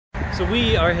So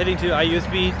we are heading to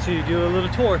Iusb to do a little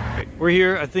tour. We're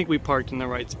here. I think we parked in the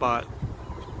right spot.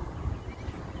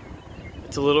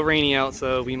 It's a little rainy out,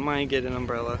 so we might get an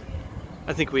umbrella.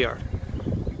 I think we are.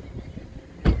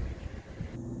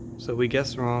 So we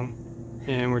guessed wrong,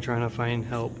 and we're trying to find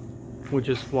help. We're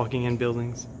just walking in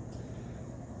buildings.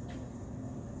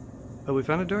 Oh, we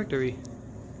found a directory.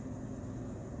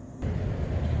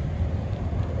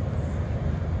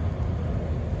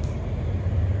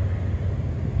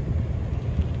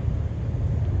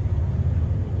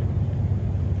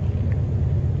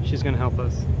 She's gonna help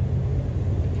us.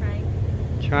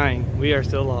 Trying. We are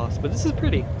still lost, but this is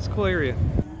pretty. It's a cool area.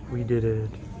 We did it.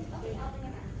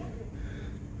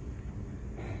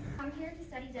 I'm here to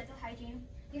study dental hygiene.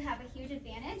 You have a huge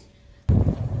advantage.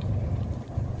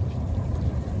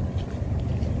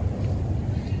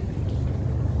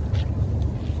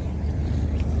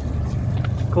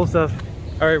 Cool stuff.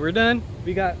 All right, we're done.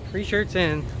 We got free shirts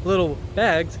and little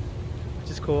bags,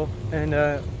 which is cool. And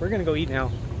we're gonna go eat now.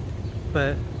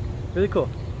 But really cool.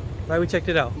 Glad we checked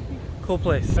it out. Cool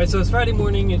place. All right, so it's Friday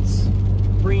morning. It's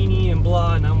rainy and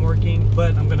blah, and I'm working,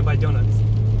 but I'm gonna buy donuts.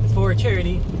 It's for a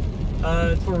charity.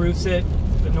 It's for Rootsit,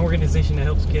 an organization that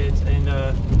helps kids. And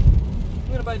I'm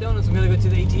gonna buy donuts. I'm gonna go to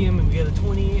the ATM and get a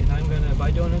 20, and I'm gonna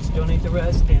buy donuts, donate the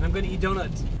rest, and I'm gonna eat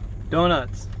donuts.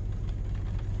 Donuts.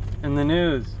 In the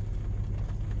news.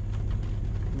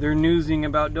 They're newsing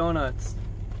about donuts.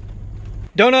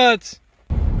 Donuts!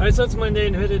 Alright, so it's Monday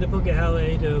and I'm headed to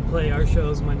Pocahale to play our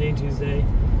shows Monday and Tuesday.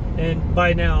 And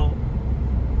by now,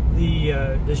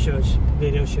 this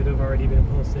video should have already been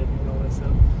posted and all that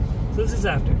stuff. So this is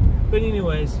after. But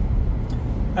anyways,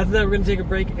 after that we're going to take a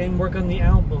break and work on the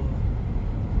album.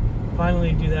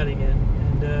 Finally do that again.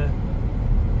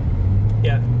 And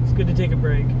yeah, it's good to take a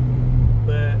break.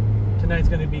 But tonight's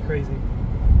going to be crazy.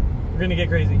 We're going to get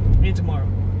crazy. And tomorrow.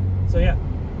 So yeah.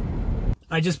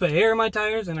 I just put air in my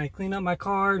tires and I cleaned up my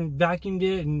car and vacuumed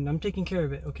it and I'm taking care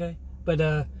of it, okay? But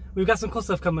we've got some cool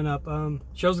stuff coming up.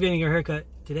 Cheryl's getting her haircut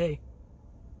today.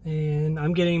 And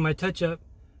I'm getting my tattoo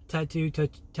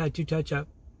touch-up.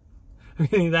 I'm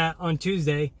getting that on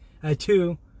Tuesday at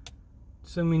 2.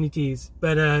 So many T's.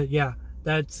 But yeah,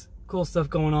 that's cool stuff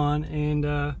going on. And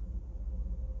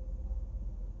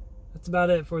that's about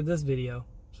it for this video.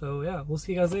 So yeah, we'll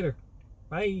see you guys later.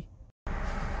 Bye.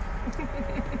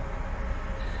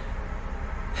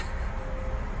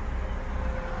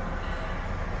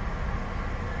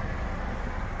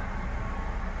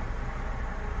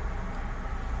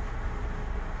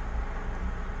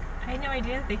 I had no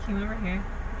idea that they came over here.